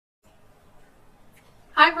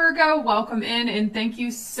Hi Virgo, welcome in and thank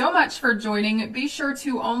you so much for joining. Be sure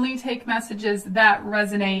to only take messages that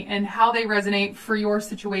resonate and how they resonate for your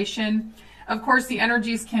situation. Of course, the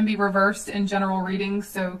energies can be reversed in general readings,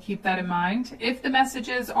 so keep that in mind. If the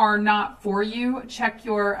messages are not for you, check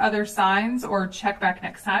your other signs or check back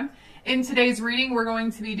next time. In today's reading, we're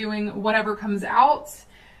going to be doing whatever comes out.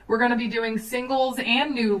 We're going to be doing singles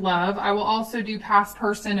and new love. I will also do past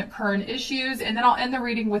person, current issues, and then I'll end the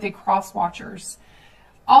reading with a cross watchers.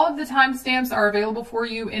 All of the timestamps are available for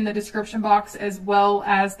you in the description box as well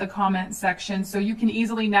as the comment section, so you can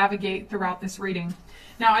easily navigate throughout this reading.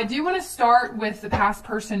 Now, I do want to start with the past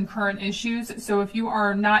person, current issues. So if you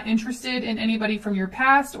are not interested in anybody from your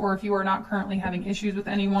past, or if you are not currently having issues with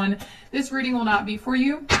anyone, this reading will not be for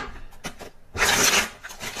you.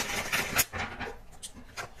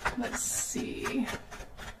 Let's see.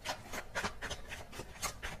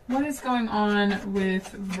 What is going on with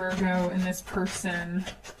Virgo and this person?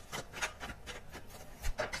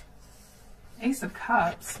 Ace of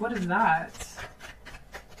Cups, what is that?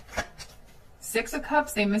 Six of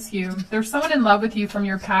Cups, they miss you. There's someone in love with you from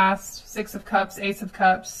your past. Six of Cups, Ace of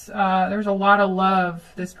Cups. There's a lot of love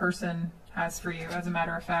this person has for you, as a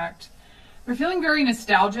matter of fact. They're feeling very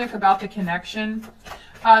nostalgic about the connection.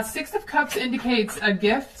 Six of Cups indicates a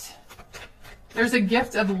gift. There's a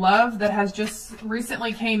gift of love that has just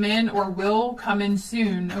recently came in or will come in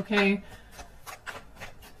soon, okay?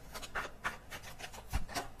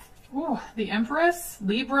 Ooh, the Empress,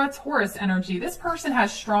 Libra, Taurus energy. This person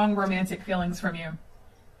has strong romantic feelings from you.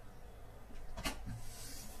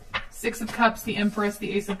 Six of Cups, the Empress,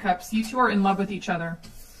 the Ace of Cups. You two are in love with each other.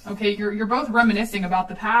 Okay, you're both reminiscing about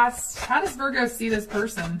the past. How does Virgo see this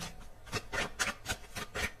person?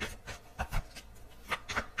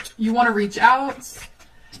 You want to reach out.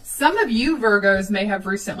 Some of you Virgos may have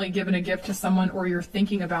recently given a gift to someone, or you're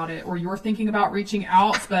thinking about it, or you're thinking about reaching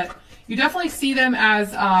out, but you definitely see them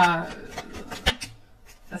as the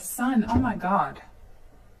Sun. Oh my God.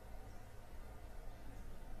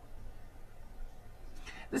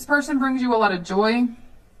 This person brings you a lot of joy.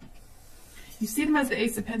 You see them as the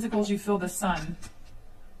Ace of Pentacles, you feel the Sun.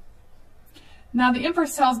 Now, the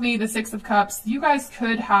Empress tells me, the Six of Cups, you guys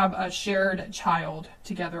could have a shared child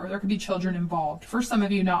together, or there could be children involved. For some of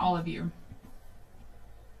you, not all of you.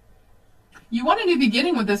 You want a new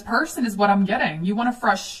beginning with this person is what I'm getting. You want a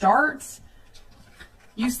fresh start.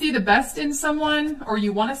 You see the best in someone, or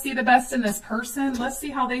you want to see the best in this person. Let's see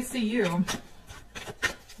how they see you.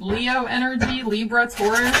 Leo energy, Libra,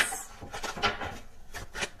 Taurus.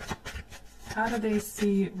 How do they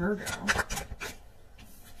see Virgo?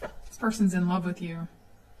 Person's in love with you.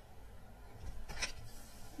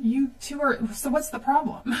 You two are, so what's the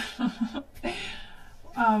problem?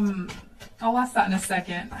 I'll ask that in a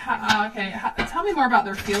second. Okay, tell me more about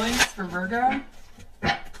their feelings for Virgo.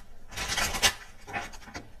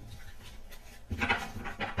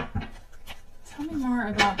 Tell me more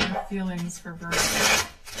about their feelings for Virgo.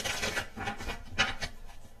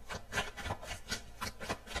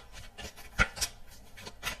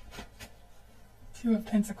 Two of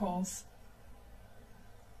Pentacles.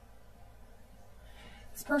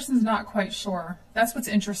 This person's not quite sure. That's what's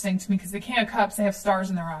interesting to me, because the King of Cups, they have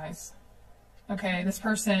stars in their eyes. Okay, this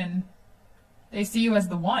person, they see you as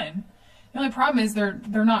the one. The only problem is they're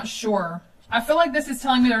not sure. I feel like this is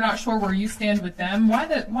telling me they're not sure where you stand with them. Why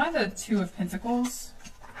the Two of Pentacles?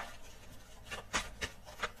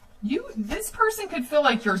 This person could feel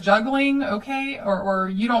like you're juggling, okay,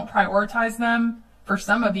 or you don't prioritize them for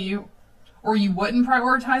some of you. Or you wouldn't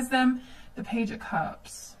prioritize them. The Page of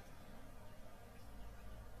Cups.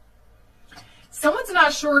 Someone's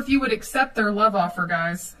not sure if you would accept their love offer,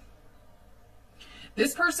 guys.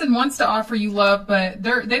 This person wants to offer you love, but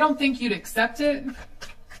they don't think you'd accept it.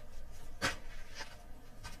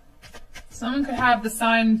 Someone could have the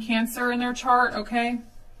sign Cancer in their chart, okay?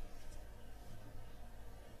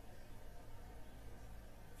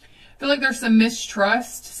 I feel like there's some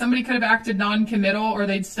mistrust. Somebody could have acted non-committal, or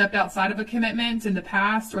they'd stepped outside of a commitment in the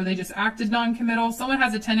past, or they just acted non-committal. Someone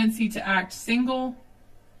has a tendency to act single.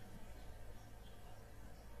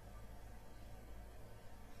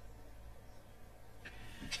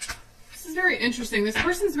 This is very interesting. This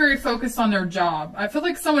person's very focused on their job. I feel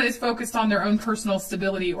like someone is focused on their own personal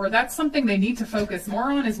stability, or that's something they need to focus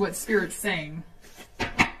more on, is what Spirit's saying.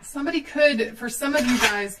 Somebody could, for some of you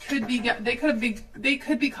guys, they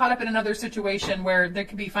could be caught up in another situation where they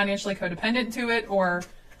could be financially codependent to it, or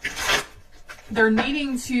they're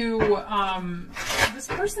needing to, this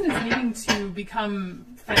person is needing to become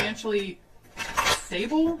financially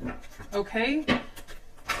stable, okay?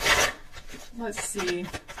 Let's see.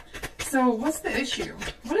 So what's the issue?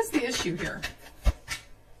 What is the issue here?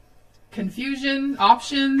 confusion,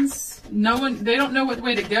 options. They don't know what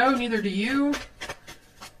way to go, neither do you.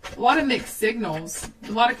 A lot of mixed signals,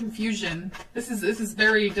 a lot of confusion. This is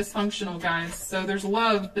very dysfunctional, guys. So there's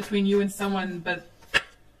love between you and someone, but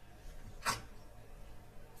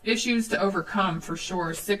issues to overcome for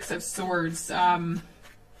sure. Six of Swords. I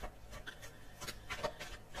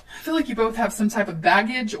feel like you both have some type of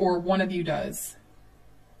baggage, or one of you does.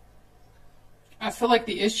 I feel like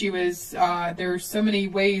the issue is there's so many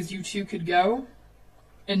ways you two could go,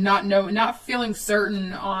 and not feeling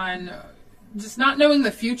certain on, just not knowing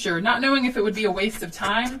the future, not knowing if it would be a waste of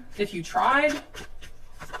time if you tried.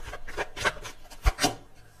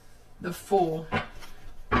 The Fool.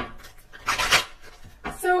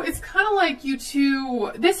 So it's kind of like you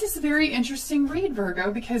two, this is a very interesting read,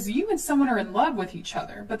 Virgo, because you and someone are in love with each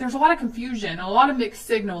other, but there's a lot of confusion, a lot of mixed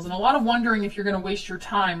signals, and a lot of wondering if you're going to waste your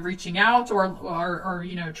time reaching out or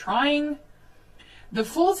you know, trying. The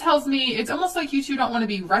Fool tells me it's almost like you two don't want to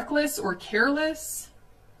be reckless or careless.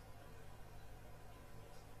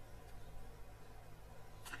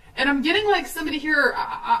 And I'm getting like somebody here,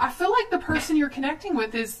 I feel like the person you're connecting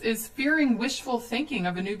with is fearing wishful thinking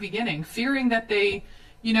of a new beginning, fearing that they,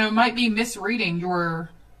 you know, might be misreading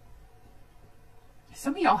your...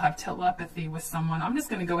 Some of y'all have telepathy with someone. I'm just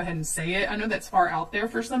going to go ahead and say it. I know that's far out there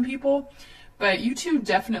for some people, but you two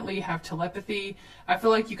definitely have telepathy. I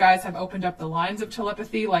feel like you guys have opened up the lines of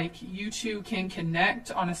telepathy, like you two can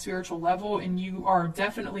connect on a spiritual level, and you are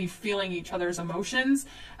definitely feeling each other's emotions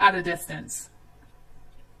at a distance.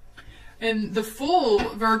 And the Fool,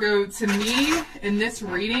 Virgo, to me, in this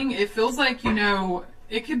reading, it feels like, you know,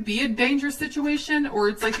 it could be a dangerous situation, or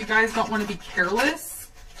it's like you guys don't want to be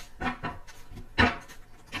careless. But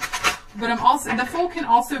I'm also, the Fool can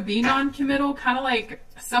also be non-committal, kind of like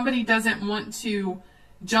somebody doesn't want to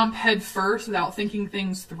jump head first without thinking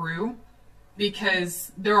things through,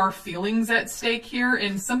 because there are feelings at stake here,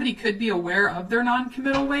 and somebody could be aware of their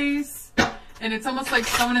non-committal ways. And it's almost like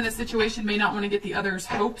someone in this situation may not want to get the other's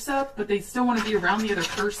hopes up, but they still want to be around the other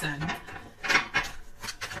person.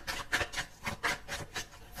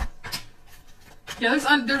 Yeah,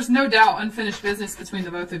 there's no doubt unfinished business between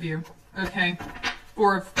the both of you. Okay,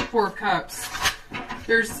 Four of Cups.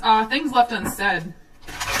 There's things left unsaid.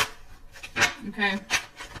 Okay,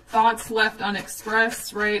 thoughts left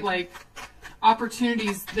unexpressed, right? Like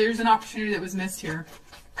opportunities. There's an opportunity that was missed here.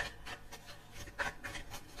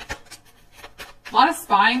 A lot of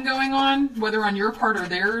spying going on, whether on your part or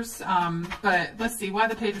theirs. But let's see, why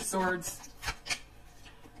the Page of Swords?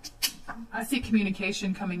 I see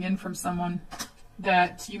communication coming in from someone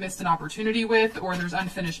that you missed an opportunity with, or there's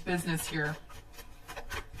unfinished business here.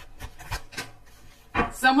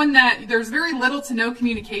 Someone that there's very little to no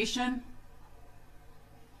communication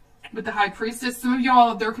with the High Priestess. Some of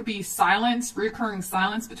y'all, there could be silence, recurring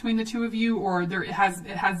silence between the two of you, or it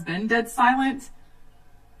has been dead silent.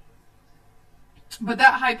 But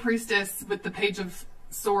that High Priestess with the Page of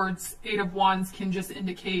Swords, Eight of Wands, can just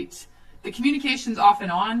indicate the communication's off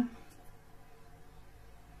and on.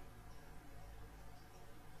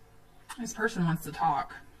 This person wants to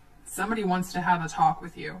talk. Somebody wants to have a talk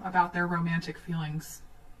with you about their romantic feelings.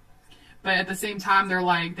 But at the same time, they're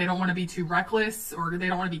like, they don't want to be too reckless, or they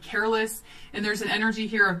don't want to be careless. And there's an energy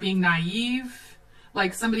here of being naive.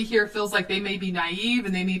 Like somebody here feels like they may be naive,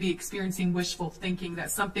 and they may be experiencing wishful thinking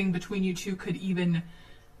that something between you two could even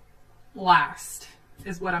last,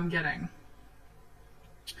 is what I'm getting.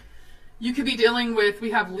 You could be dealing with,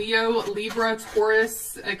 we have Leo, Libra,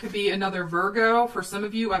 Taurus. It could be another Virgo. For some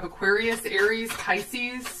of you, I have Aquarius, Aries,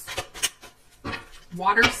 Pisces,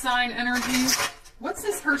 water sign energy. What's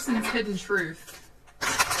this person's hidden truth?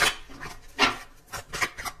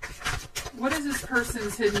 What is this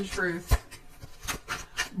person's hidden truth?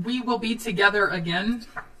 We will be together again.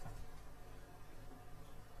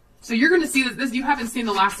 So you're going to see this. You haven't seen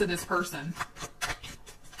the last of this person.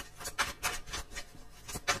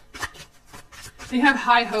 They have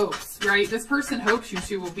high hopes, right? This person hopes you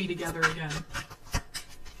two will be together again.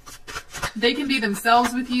 They can be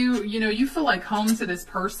themselves with you. You know, you feel like home to this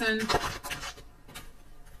person.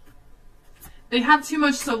 They have too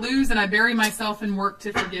much to lose, and I bury myself in work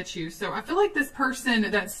to forget you. So I feel like this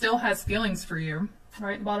person that still has feelings for you.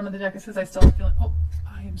 Right at the bottom of the deck, it says, I still have feelings. Oh,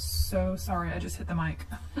 I am so sorry. I just hit the mic.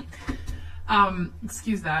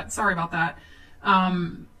 Excuse that. Sorry about that.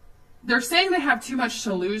 They're saying they have too much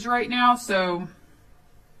to lose right now. So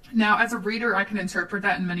now as a reader, I can interpret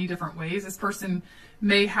that in many different ways. This person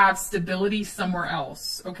may have stability somewhere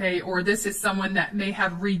else. Okay. Or this is someone that may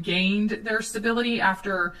have regained their stability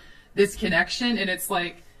after this connection. And it's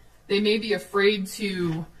like, they may be afraid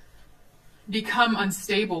to become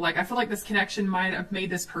unstable. Like, I feel like this connection might have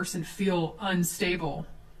made this person feel unstable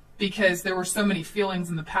because there were so many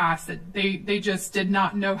feelings in the past that they just did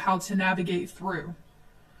not know how to navigate through.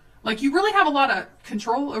 Like, you really have a lot of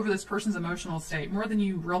control over this person's emotional state, more than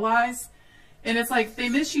you realize. And it's like they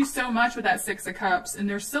miss you so much with that Six of Cups, and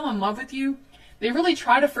they're still in love with you. They really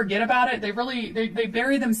try to forget about it. They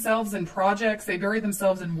bury themselves in projects. They bury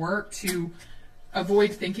themselves in work to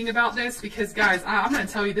avoid thinking about this because, guys, I'm going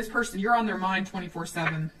to tell you, this person, you're on their mind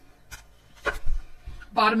 24/7.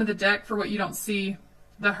 Bottom of the deck for what you don't see,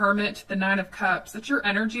 the Hermit, the Nine of Cups. That's your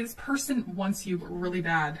energy. This person wants you really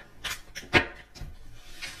bad.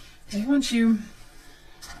 They want you.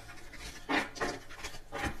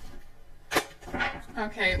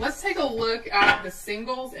 Okay, let's take a look at the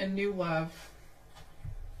singles and new love.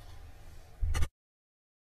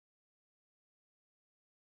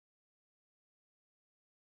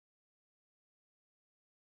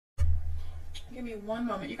 Give me one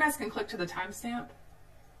moment. You guys can click to the timestamp.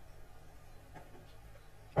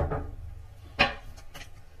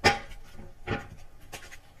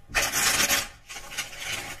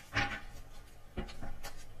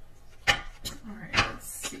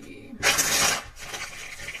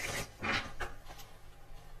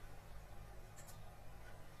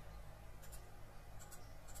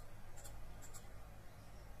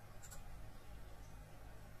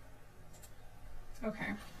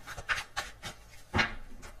 Okay.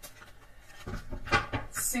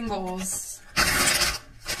 Singles.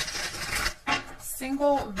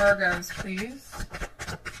 Single Virgos, please.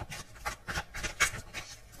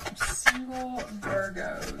 Single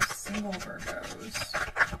Virgos. Single Virgos.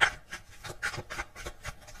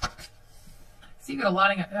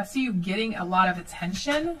 I see you getting a lot of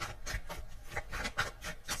attention.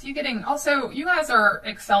 So you getting, also, you guys are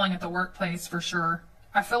excelling at the workplace for sure.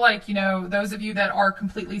 I feel like, you know, those of you that are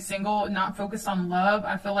completely single, not focused on love,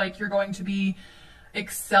 I feel like you're going to be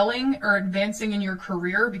excelling or advancing in your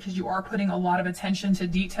career because you are putting a lot of attention to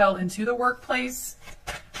detail into the workplace.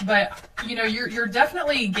 But, you know, you're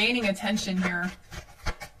definitely gaining attention here.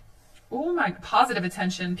 Oh my, positive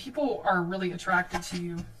attention. People are really attracted to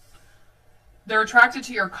you. They're attracted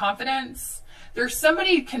to your confidence. There's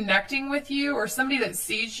somebody connecting with you or somebody that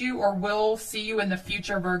sees you or will see you in the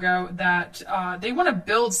future, Virgo, that they want to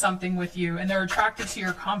build something with you and they're attracted to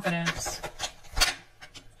your confidence.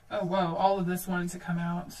 Oh, whoa, all of this wanted to come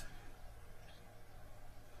out.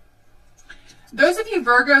 Those of you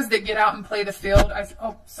Virgos that get out and play the field,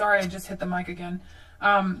 oh, sorry, I just hit the mic again.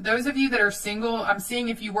 Those of you that are single, I'm seeing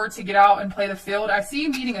if you were to get out and play the field, I see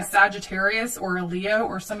you meeting a Sagittarius or a Leo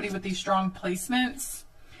or somebody with these strong placements.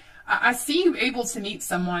 I see you able to meet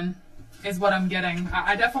someone is what I'm getting.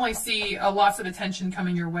 I definitely see lots of attention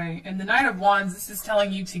coming your way. And the Knight of Wands, this is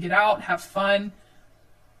telling you to get out, have fun,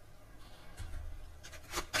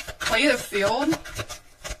 play the field,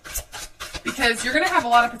 because you're going to have a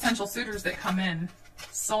lot of potential suitors that come in.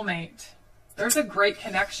 Soulmate. There's a great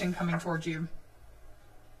connection coming towards you,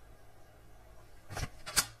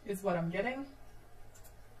 is what I'm getting.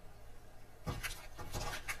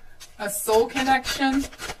 A soul connection.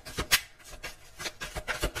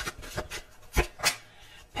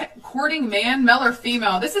 Courting man, male or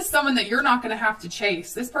female. This is someone that you're not going to have to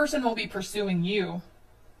chase. This person will be pursuing you.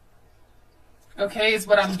 Okay, is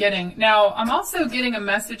what I'm getting. Now, I'm also getting a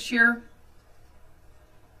message here.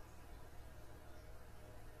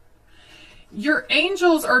 Your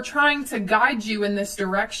angels are trying to guide you in this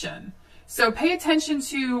direction. So pay attention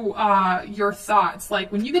to your thoughts.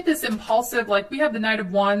 Like when you get this impulsive, like we have the Knight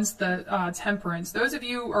of Wands, the Temperance. Those of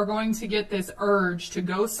you are going to get this urge to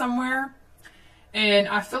go somewhere. And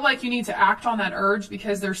I feel like you need to act on that urge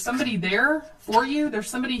because there's somebody there for you. There's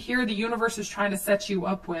somebody here the universe is trying to set you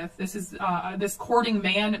up with. This is this courting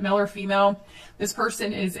man, male or female. This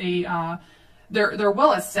person is a, they're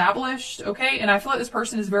well established, okay? And I feel like this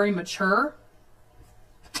person is very mature.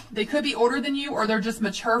 They could be older than you or they're just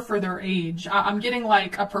mature for their age. I'm getting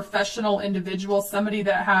like a professional individual, somebody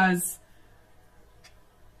that has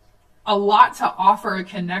a lot to offer a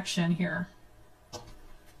connection here.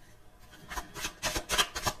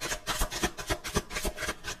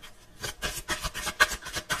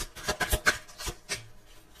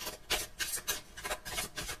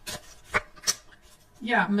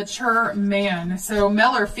 Yeah, mature man. So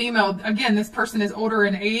male or female, again, this person is older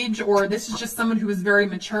in age, or this is just someone who is very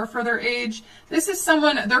mature for their age. This is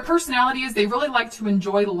someone, their personality is they really like to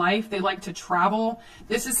enjoy life. They like to travel.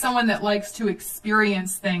 This is someone that likes to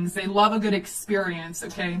experience things. They love a good experience,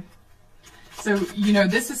 okay? So, you know,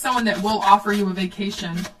 this is someone that will offer you a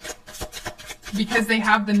vacation. because they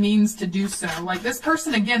have the means to do so. Like this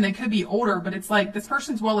person, again, they could be older, but it's like this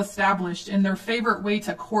person's well established, and their favorite way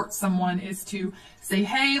to court someone is to say,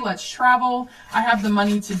 hey, let's travel. I have the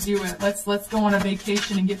money to do it. Let's go on a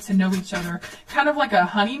vacation and get to know each other. Kind of like a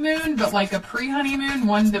honeymoon, but like a pre-honeymoon,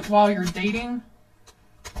 one that while you're dating.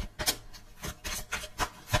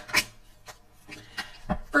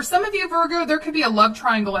 For some of you, Virgo, there could be a love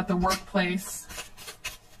triangle at the workplace.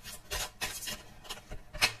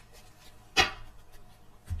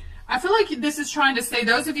 I feel like this is trying to say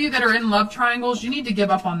those of you that are in love triangles, you need to give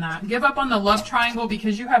up on that. Give up on the love triangle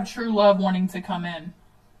because you have true love wanting to come in.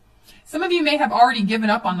 Some of you may have already given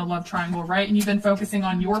up on the love triangle, right? And you've been focusing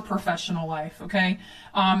on your professional life, okay?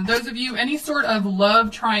 Those of you, any sort of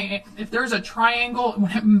love triangle, if there's a triangle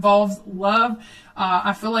when it involves love,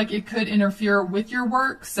 I feel like it could interfere with your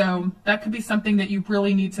work. So that could be something that you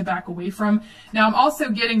really need to back away from. Now, I'm also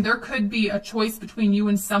getting there could be a choice between you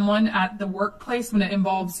and someone at the workplace when it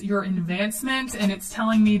involves your advancement. And it's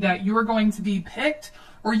telling me that you're going to be picked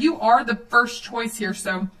or you are the first choice here.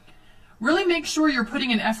 So really make sure you're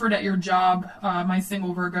putting an effort at your job, my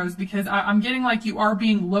single Virgos, because I'm getting like you are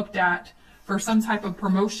being looked at for some type of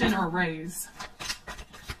promotion or raise.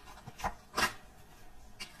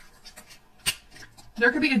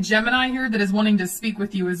 There could be a Gemini here that is wanting to speak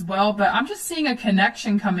with you as well, but I'm just seeing a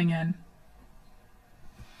connection coming in.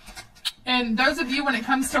 And those of you, when it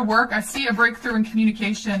comes to work, I see a breakthrough in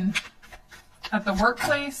communication at the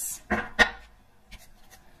workplace.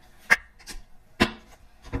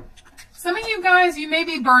 Some of you guys, you may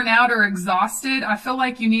be burnt out or exhausted. I feel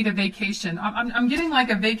like you need a vacation. I'm getting like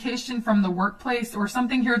a vacation from the workplace or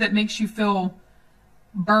something here that makes you feel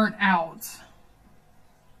burnt out.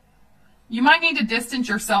 You might need to distance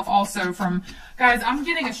yourself also from, guys, I'm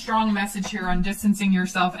getting a strong message here on distancing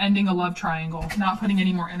yourself, ending a love triangle, not putting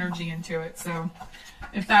any more energy into it. So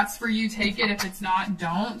if that's for you, take it. If it's not,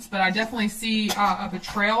 don't. But I definitely see a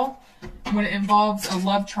betrayal when it involves a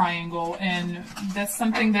love triangle, and that's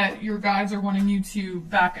something that your guides are wanting you to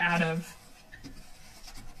back out of.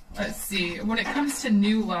 Let's see. When it comes to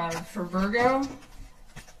new love for Virgo,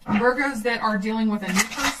 Virgos that are dealing with a new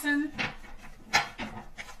person,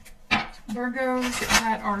 Virgos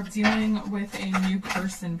that are dealing with a new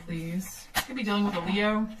person, please. Could be dealing with a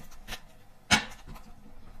Leo.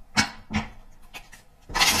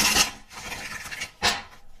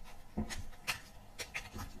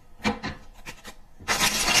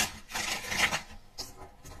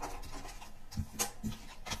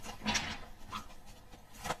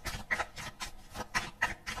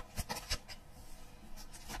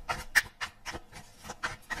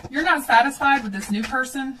 You're not satisfied with this new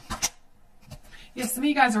person? Yes, some of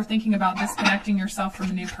you guys are thinking about disconnecting yourself from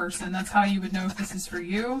a new person. That's how you would know if this is for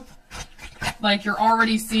you. Like you're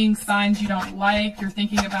already seeing signs you don't like. You're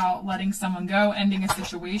thinking about letting someone go, ending a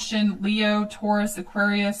situation. Leo, Taurus,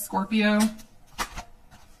 Aquarius, Scorpio.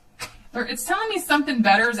 It's telling me something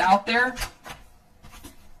better is out there.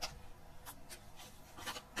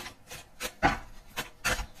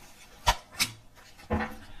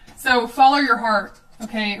 So follow your heart.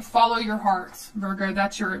 Okay, follow your heart, Virgo.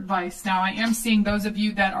 That's your advice. Now, I am seeing those of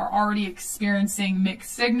you that are already experiencing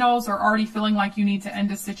mixed signals or already feeling like you need to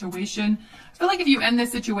end a situation. I feel like if you end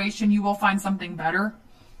this situation, you will find something better.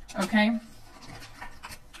 Okay?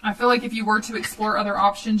 I feel like if you were to explore other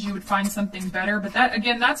options, you would find something better. But that,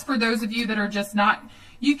 again, that's for those of you that are just not...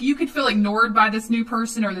 You could feel ignored by this new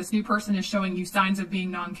person, or this new person is showing you signs of being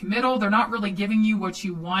non-committal. They're not really giving you what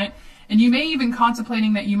you want. And you may even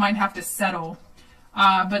contemplating that you might have to settle.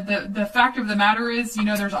 But the fact of the matter is, you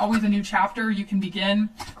know, there's always a new chapter you can begin.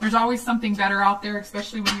 There's always something better out there,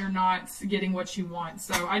 especially when you're not getting what you want.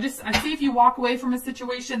 So I see if you walk away from a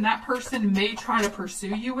situation, that person may try to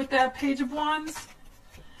pursue you with that Page of Wands.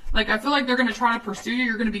 Like, I feel like they're going to try to pursue you.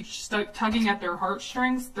 You're going to be tugging at their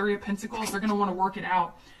heartstrings. Three of Pentacles. They're going to want to work it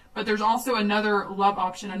out. But there's also another love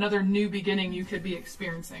option, another new beginning you could be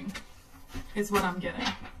experiencing, is what I'm getting.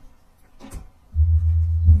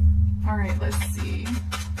 All right, let's see.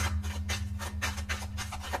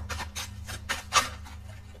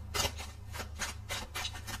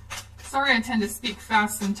 Sorry, I tend to speak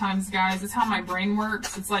fast sometimes, guys. It's how my brain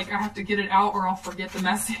works. It's like I have to get it out or I'll forget the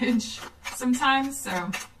message sometimes. So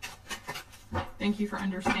thank you for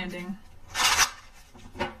understanding.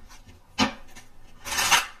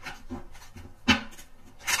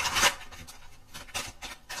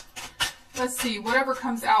 Let's see, whatever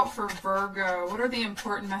comes out for Virgo. What are the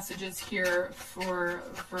important messages here for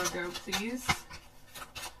Virgo, please?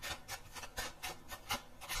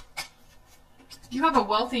 You have a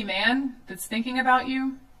wealthy man that's thinking about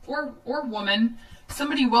you, or woman,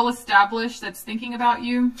 somebody well established that's thinking about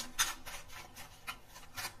you.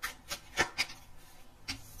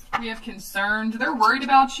 We have concerned. They're worried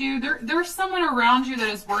about you. There's someone around you that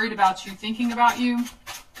is worried about you, thinking about you.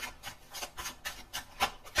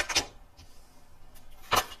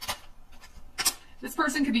 This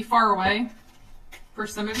person could be far away for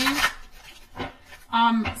some of you.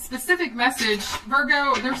 Specific message,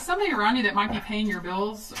 Virgo, there's somebody around you that might be paying your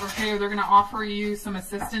bills, okay, or they're going to offer you some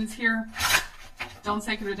assistance here. Don't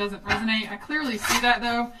take it if it doesn't resonate. I clearly see that,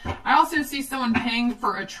 though. I also see someone paying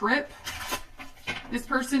for a trip. This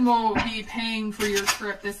person will be paying for your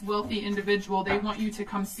trip, this wealthy individual. They want you to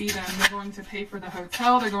come see them. They're going to pay for the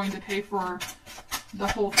hotel. They're going to pay for the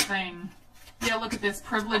whole thing. Yeah, look at this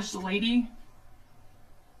privileged lady.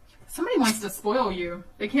 Somebody wants to spoil you.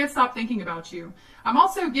 They can't stop thinking about you. I'm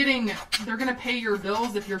also getting, they're going to pay your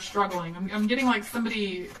bills if you're struggling. I'm getting like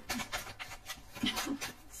somebody,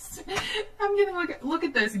 I'm getting like, look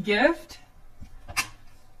at this gift.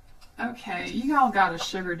 Okay, you all got a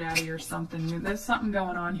sugar daddy or something. There's something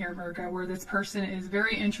going on here, Virgo, where this person is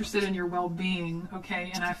very interested in your well-being,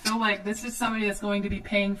 okay? And I feel like this is somebody that's going to be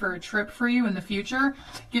paying for a trip for you in the future,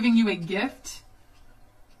 giving you a gift.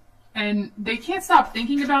 And they can't stop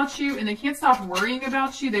thinking about you, and they can't stop worrying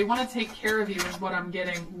about you. They want to take care of you is what I'm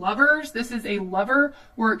getting. Lovers, this is a lover,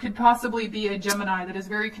 or it could possibly be a Gemini that is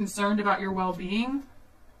very concerned about your well-being.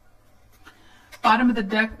 Bottom of the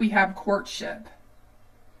deck, we have courtship.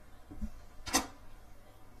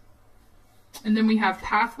 And then we have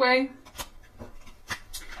pathway.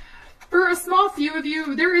 For a small few of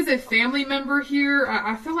you, there is a family member here.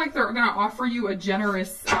 I feel like they're going to offer you a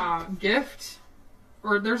generous gift.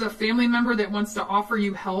 Or there's a family member that wants to offer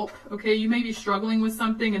you help. Okay, you may be struggling with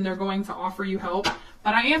something and they're going to offer you help.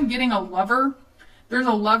 But I am getting a lover. There's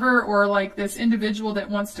a lover or like this individual that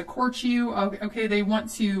wants to court you. Okay, they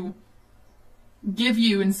want to give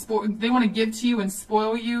you and they want to give to you and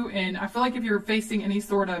spoil you. And I feel like if you're facing any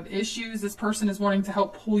sort of issues, this person is wanting to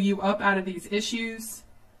help pull you up out of these issues.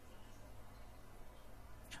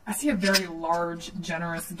 I see a very large,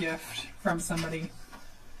 generous gift from somebody.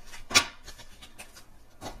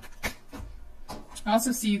 I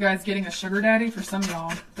also see you guys getting a sugar daddy for some of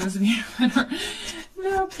y'all. Those of you that are...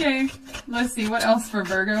 Okay, let's see. What else for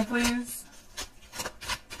Virgo, please?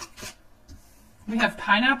 We have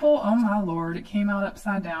pineapple. Oh, my Lord. It came out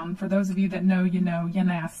upside down. For those of you that know, you know, you're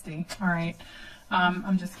nasty. All right.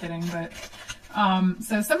 I'm just kidding. But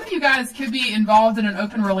so some of you guys could be involved in an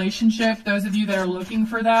open relationship. Those of you that are looking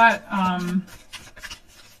for that.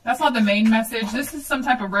 That's not the main message. This is some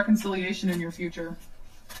type of reconciliation in your future.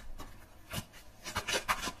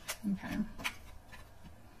 Okay.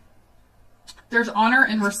 There's honor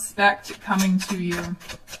and respect coming to you.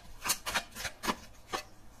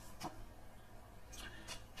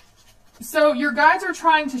 So your guides are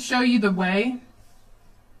trying to show you the way.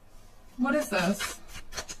 What is this?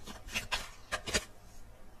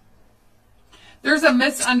 There's a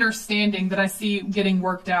misunderstanding that I see getting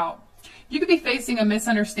worked out. You could be facing a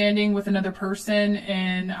misunderstanding with another person,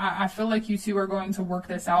 and I feel like you two are going to work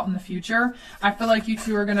this out in the future. I feel like you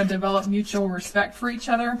two are going to develop mutual respect for each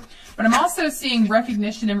other. But I'm also seeing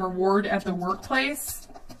recognition and reward at the workplace.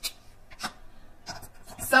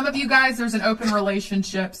 Some of you guys, there's an open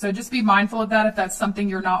relationship, so just be mindful of that if that's something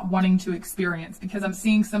you're not wanting to experience, because I'm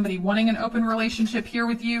seeing somebody wanting an open relationship here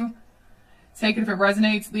with you. Take it if it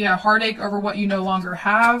resonates. Yeah, heartache over what you no longer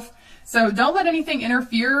have. So don't let anything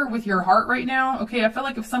interfere with your heart right now. Okay, I feel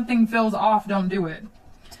like if something feels off, don't do it.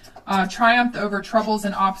 Triumphed over troubles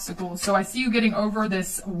and obstacles. So I see you getting over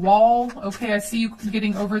this wall. Okay, I see you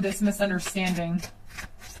getting over this misunderstanding.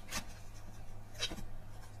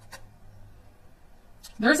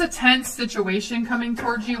 There's a tense situation coming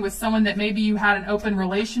towards you with someone that maybe you had an open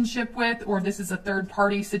relationship with, or this is a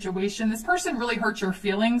third-party situation. This person really hurt your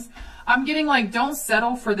feelings. I'm getting like, don't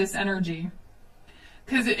settle for this energy.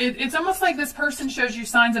 Because it's almost like this person shows you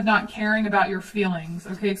signs of not caring about your feelings,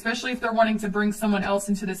 okay? Especially if they're wanting to bring someone else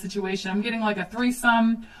into the situation. I'm getting like a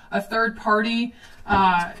threesome, a third party.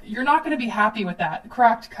 You're not going to be happy with that.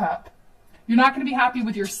 Cracked cup. You're not going to be happy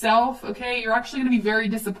with yourself, okay? You're actually going to be very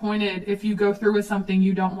disappointed if you go through with something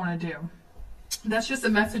you don't want to do. That's just a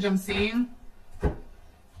message I'm seeing.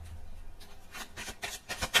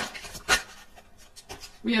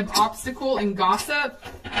 We have obstacle and gossip.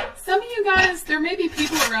 Some of you guys, there may be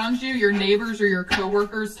people around you, your neighbors or your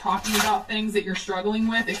coworkers, talking about things that you're struggling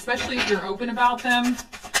with, especially if you're open about them.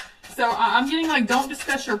 So I'm getting like, don't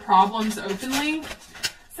discuss your problems openly.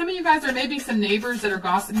 Some of you guys, there may be some neighbors that are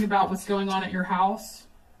gossiping about what's going on at your house.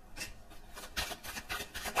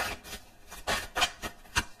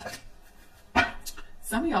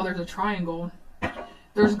 Some of y'all, there's a triangle.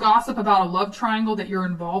 There's gossip about a love triangle that you're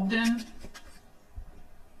involved in.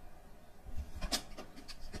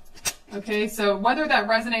 Okay, so whether that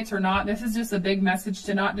resonates or not, this is just a big message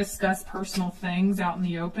to not discuss personal things out in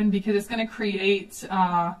the open, because it's going to create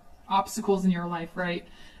obstacles in your life, right?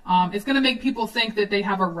 It's going to make people think that they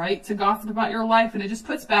have a right to gossip about your life, and it just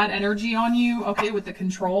puts bad energy on you, okay, with the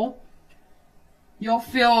control. You'll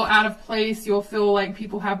feel out of place. You'll feel like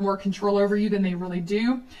people have more control over you than they really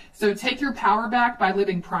do. So take your power back by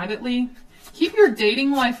living privately. Keep your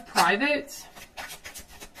dating life private.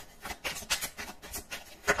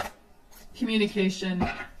 Communication.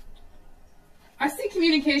 I see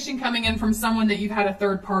communication coming in from someone that you've had a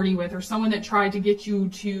third party with, or someone that tried to get you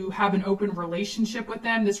to have an open relationship with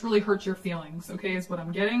them. This really hurts your feelings, okay, is what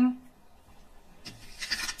I'm getting.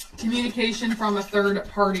 Communication from a third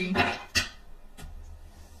party.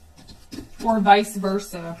 Or vice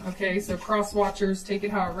versa, okay? So cross watchers, take it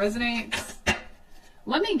how it resonates.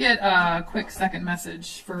 Let me get a quick second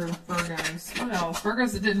message for Virgos. What else?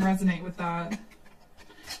 Virgos that didn't resonate with that.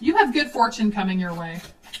 You have good fortune coming your way.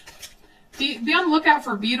 Be on the lookout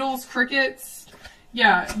for beetles, crickets.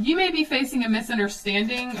 Yeah, you may be facing a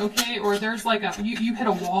misunderstanding, okay? Or there's like a, you hit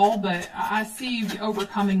a wall, but I see you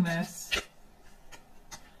overcoming this.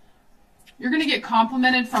 You're going to get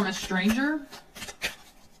complimented from a stranger.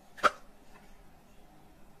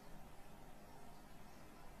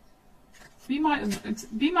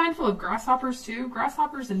 Be mindful of grasshoppers too.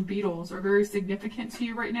 Grasshoppers and beetles are very significant to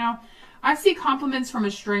you right now. I see compliments from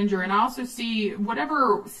a stranger, and I also see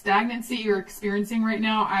whatever stagnancy you're experiencing right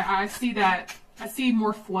now, I see that. I see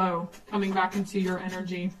more flow coming back into your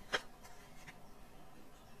energy.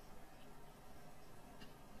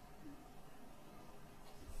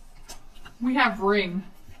 We have ring.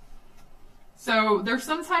 So there's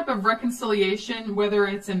some type of reconciliation, whether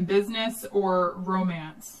it's in business or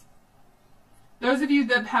romance. Those of you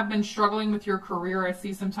that have been struggling with your career, I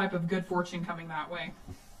see some type of good fortune coming that way.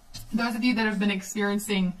 Those of you that have been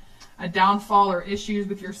experiencing a downfall or issues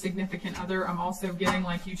with your significant other, I'm also getting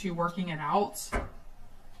like you two working it out.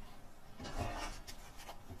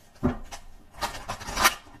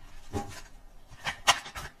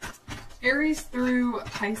 Aries through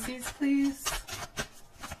Pisces, please.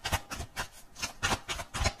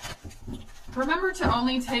 Remember to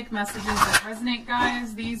only take messages that resonate,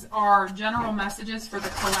 guys. These are general messages for the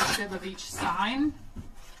collective of each sign.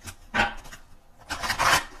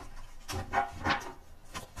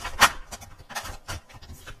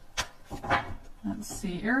 Let's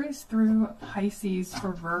see. Aries through Pisces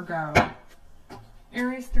for Virgo.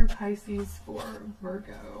 Aries through Pisces for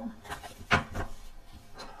Virgo.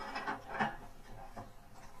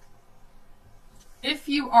 If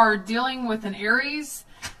you are dealing with an Aries,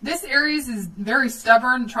 this Aries is very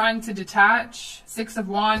stubborn, trying to detach. Six of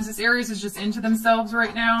Wands. This Aries is just into themselves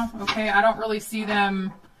right now. Okay, I don't really see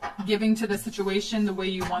them giving to the situation the way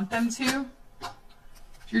you want them to.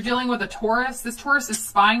 If you're dealing with a Taurus, this Taurus is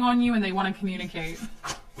spying on you and they want to communicate.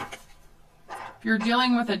 If you're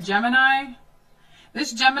dealing with a Gemini,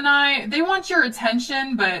 this Gemini, they want your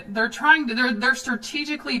attention, but they're trying to, they're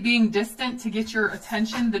strategically being distant to get your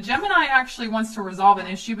attention. The Gemini actually wants to resolve an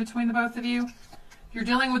issue between the both of you. If you're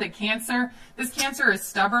dealing with a Cancer, this Cancer is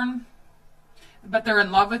stubborn, but they're in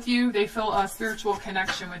love with you. They feel a spiritual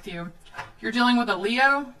connection with you. If you're dealing with a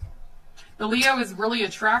Leo, the Leo is really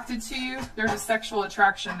attracted to you. There's a sexual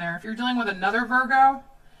attraction there. If you're dealing with another Virgo,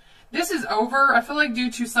 this is over. I feel like due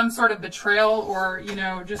to some sort of betrayal or, you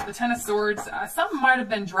know, just the Ten of Swords, something might have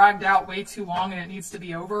been dragged out way too long and it needs to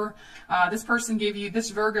be over. This person gave you, this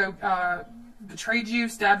Virgo betrayed you,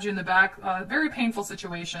 stabbed you in the back. Very painful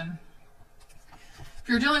situation. If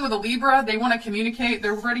you're dealing with a Libra, they want to communicate.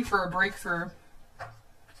 They're ready for a breakthrough.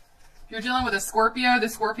 If you're dealing with a Scorpio, the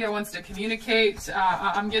Scorpio wants to communicate.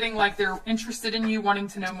 I'm getting like they're interested in you, wanting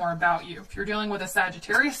to know more about you. If you're dealing with a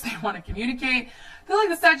Sagittarius, they want to communicate. I feel like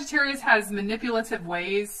the Sagittarius has manipulative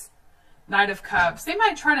ways. Knight of Cups. They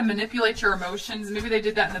might try to manipulate your emotions. Maybe they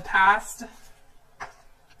did that in the past.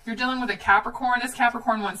 If you're dealing with a Capricorn, this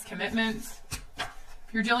Capricorn wants commitment.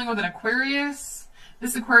 If you're dealing with an Aquarius,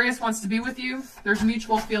 this Aquarius wants to be with you. There's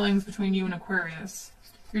mutual feelings between you and Aquarius.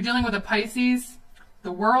 If you're dealing with a Pisces,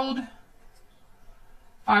 the World,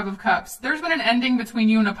 Five of Cups. There's been an ending between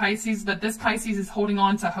you and a Pisces, but this Pisces is holding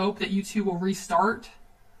on to hope that you two will restart.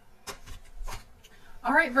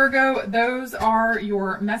 All right, Virgo, those are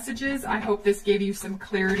your messages. I hope this gave you some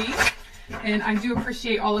clarity. And I do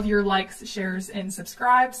appreciate all of your likes, shares, and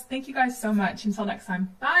subscribes. Thank you guys so much. Until next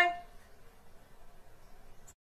time. Bye.